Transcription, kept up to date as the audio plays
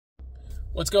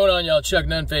What's going on, y'all? Chuck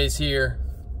Nunface here.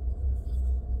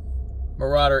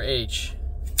 Marauder H.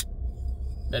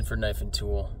 Medford Knife and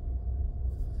Tool.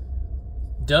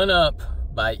 Done up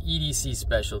by EDC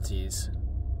Specialties.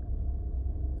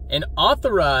 An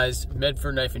authorized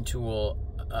Medford Knife and Tool,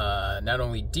 not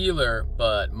only dealer,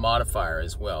 but modifier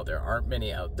as well. There aren't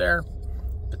many out there,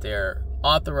 but they're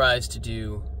authorized to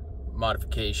do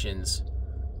modifications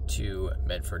to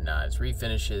Medford knives,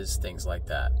 refinishes, things like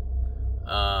that.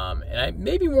 And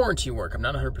maybe warranty work. I'm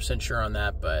not 100% sure on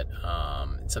that, but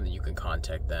it's something you can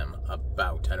contact them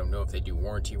about. I don't know if they do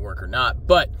warranty work or not,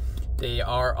 but they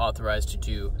are authorized to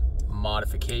do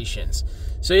modifications.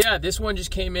 So yeah, this one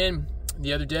just came in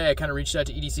the other day. I kind of reached out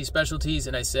to EDC Specialties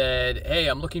and I said, hey,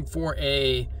 I'm looking for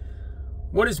a,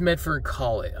 what does Medford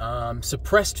call it?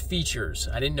 Suppressed features.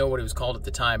 I didn't know what it was called at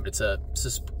the time, but it's a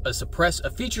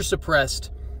feature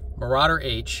suppressed Marauder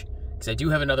H, because I do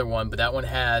have another one, but that one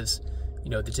has, you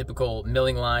know, the typical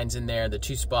milling lines in there, the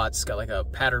two spots, it's got like a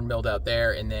pattern milled out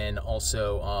there, and then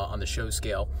also on the show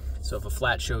scale. So if a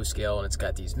flat show scale, and it's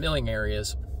got these milling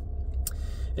areas.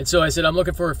 And so I said, I'm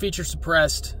looking for a feature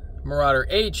suppressed Marauder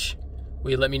H.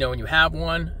 Will you let me know when you have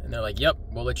one? And they're like, yep,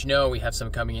 we'll let you know. We have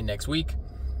some coming in next week,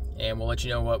 and we'll let you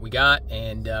know what we got,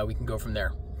 and we can go from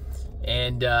there.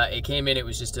 And it came in, it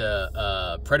was just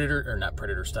a Predator, or not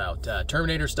Predator style,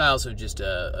 Terminator style, so just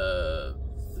a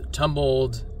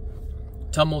tumbled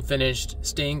finished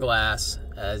stained glass.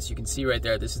 As you can see right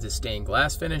there, this is the stained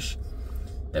glass finish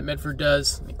that Medford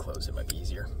does. Let me close it, might be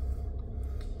easier.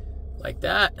 Like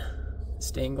that,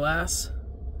 stained glass.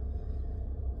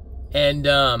 And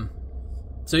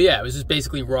so yeah, it was just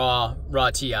basically raw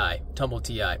TI, tumbled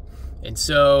TI. And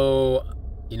so,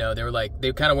 you know, they were like,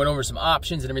 they kind of went over some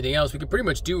options and everything else. We could pretty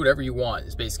much do whatever you want,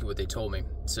 is basically what they told me.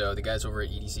 So the guys over at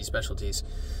EDC Specialties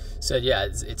said, yeah,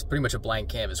 it's pretty much a blank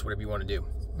canvas, whatever you want to do.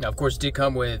 Now, of course, it did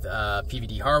come with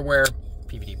PVD hardware,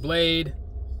 PVD blade,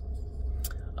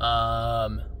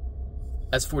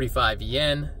 S45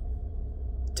 yen,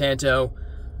 Tanto.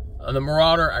 On the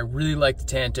Marauder, I really like the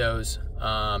Tantos,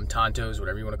 Tontos,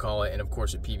 whatever you want to call it, and of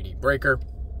course a PVD breaker.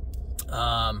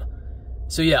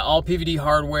 So yeah, all PVD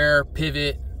hardware,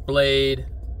 pivot, blade,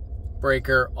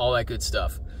 breaker, all that good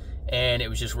stuff. And it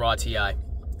was just raw TI.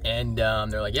 And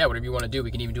they're like, yeah, whatever you want to do, we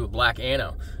can even do a black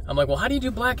ano. I'm like, well, how do you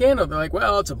do black ano? They're like,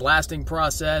 well, it's a blasting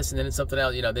process, and then it's something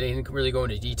else. You know, they didn't really go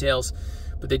into details,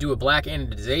 but they do a black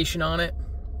anodization on it.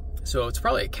 So it's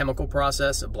probably a chemical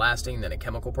process, a blasting, and then a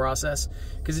chemical process.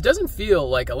 Because it doesn't feel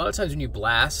like, a lot of times when you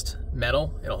blast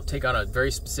metal, it'll take on a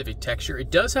very specific texture. It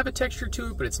does have a texture to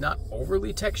it, but it's not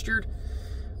overly textured,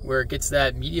 where it gets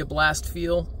that media blast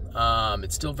feel.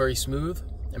 It's still very smooth.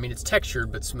 I mean, it's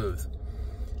textured, but smooth.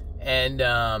 And,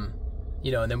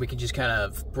 you know, and then we can just kind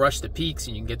of brush the peaks,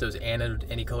 and you can get those anode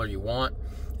any color you want.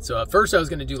 So at first I was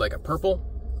going to do like a purple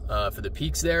for the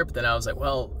peaks there, but then I was like,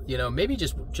 well, you know, maybe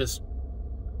just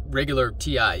regular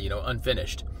TI, you know,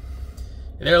 unfinished.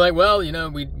 And they're like, well, you know,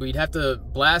 we'd have to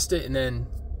blast it and then,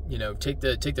 you know, take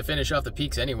the finish off the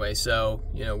peaks anyway. So,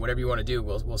 you know, whatever you want to do,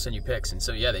 we'll send you pics. And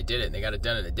so yeah, they did it, and they got it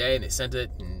done in a day, and they sent it,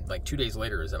 and like 2 days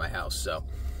later it was at my house. So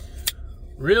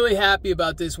really happy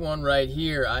about this one right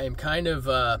here. I am kind of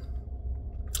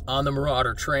on the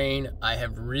Marauder train. I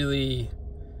have really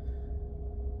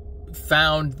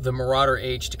found the Marauder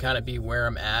H to kind of be where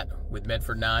I'm at with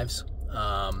Medford knives.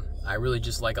 I really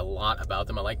just like a lot about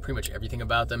them. I like pretty much everything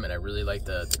about them, and I really like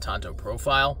the Tonto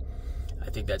profile. I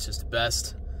think that's just the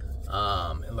best.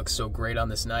 It looks so great on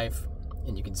this knife,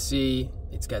 and you can see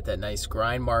it's got that nice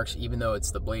grind marks. Even though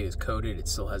the blade is coated, it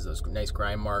still has those nice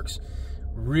grind marks.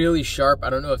 Really sharp. I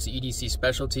don't know if the EDC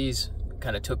Specialties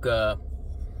kind of took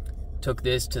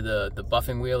this to the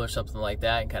buffing wheel or something like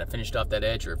that and kind of finished off that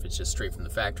edge, or if it's just straight from the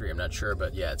factory. I'm not sure,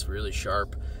 but yeah, it's really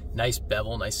sharp. Nice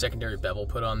bevel, nice secondary bevel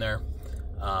put on there.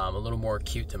 A little more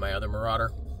acute than my other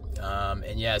Marauder.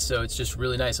 And yeah, so it's just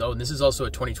really nice. Oh, and this is also a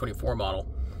 2024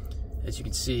 model, as you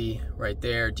can see right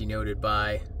there, denoted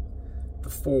by the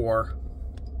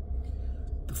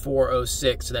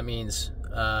 406. So that means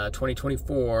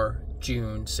 2024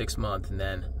 June, 6th month, and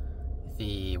then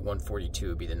the 142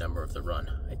 would be the number of the run.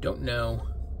 I don't know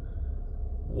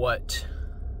what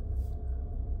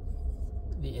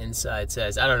the inside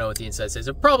says. I don't know what the inside says.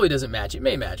 It probably doesn't match. It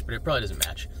may match, but it probably doesn't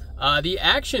match. The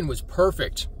action was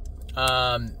perfect.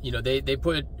 You know, they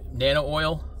put nano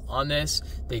oil on this.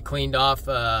 They cleaned off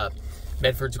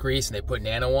Medford's grease, and they put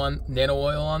nano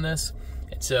oil on this.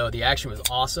 And so the action was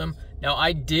awesome. Now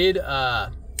I did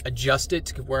adjust it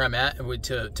to where I'm at,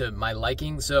 to my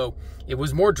liking. So it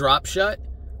was more drop shut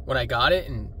when I got it,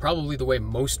 and probably the way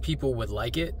most people would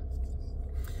like it.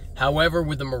 However,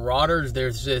 with the Marauders,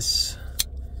 there's this,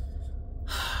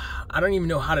 I don't even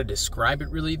know how to describe it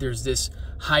really. There's this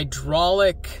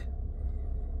hydraulic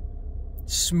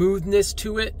smoothness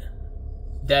to it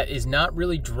that is not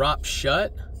really drop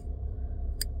shut,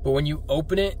 but when you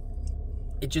open it,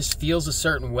 it just feels a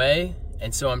certain way.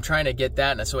 And so I'm trying to get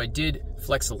that. And so I did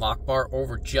flex the lock bar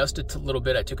over just a little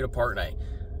bit. I took it apart and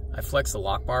I flexed the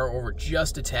lock bar over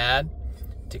just a tad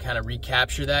to kind of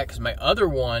recapture that, because my other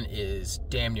one is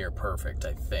damn near perfect,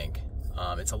 I think.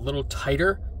 It's a little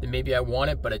tighter than maybe I want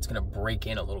it, but it's going to break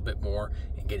in a little bit more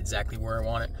and get exactly where I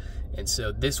want it. And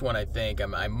so this one, I think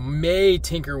I may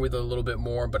tinker with it a little bit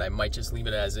more, but I might just leave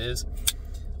it as is,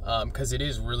 because it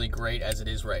is really great as it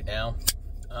is right now.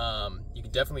 You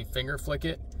can definitely finger flick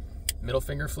it, middle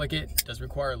finger flick it. It does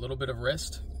require a little bit of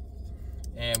wrist,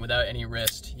 and without any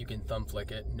wrist, you can thumb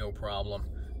flick it, no problem.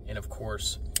 And of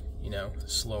course, you know,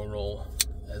 slow roll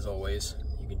as always.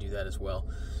 You can do that as well.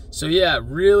 So yeah,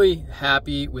 really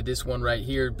happy with this one right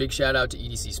here. Big shout out to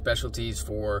EDC Specialties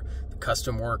for the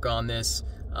custom work on this,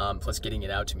 plus getting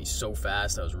it out to me so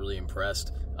fast. I was really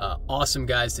impressed. Awesome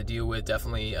guys to deal with.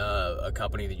 Definitely a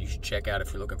company that you should check out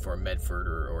if you're looking for a Medford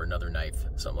or another knife,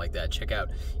 something like that. Check out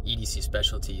EDC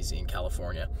Specialties in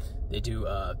California. They do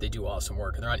awesome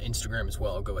work. They're on Instagram as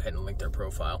well. I'll go ahead and link their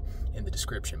profile in the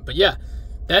description. But yeah,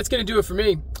 that's gonna do it for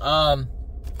me.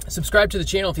 Subscribe to the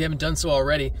channel if you haven't done so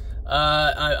already.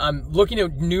 I'm looking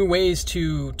at new ways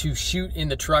to shoot in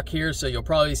the truck here, so you'll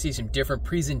probably see some different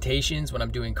presentations when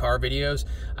I'm doing car videos.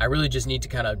 I really just need to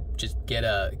kind of just get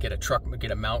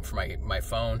a mount for my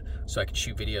phone so I can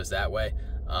shoot videos that way,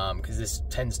 because this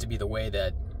tends to be the way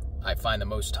that I find the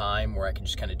most time, where I can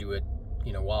just kind of do it,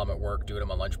 you know, while I'm at work, do it on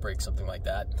my lunch break, something like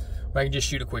that, where I can just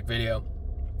shoot a quick video.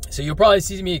 So you'll probably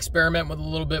see me experiment with a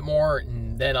little bit more,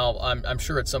 and then I'm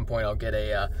sure at some point I'll get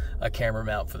a camera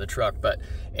mount for the truck. But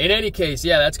in any case,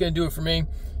 yeah, that's going to do it for me.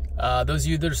 Those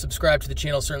of you that are subscribed to the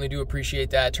channel certainly do appreciate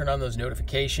that. Turn on those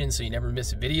notifications so you never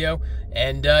miss a video.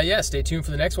 And yeah, stay tuned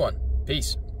for the next one.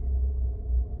 Peace.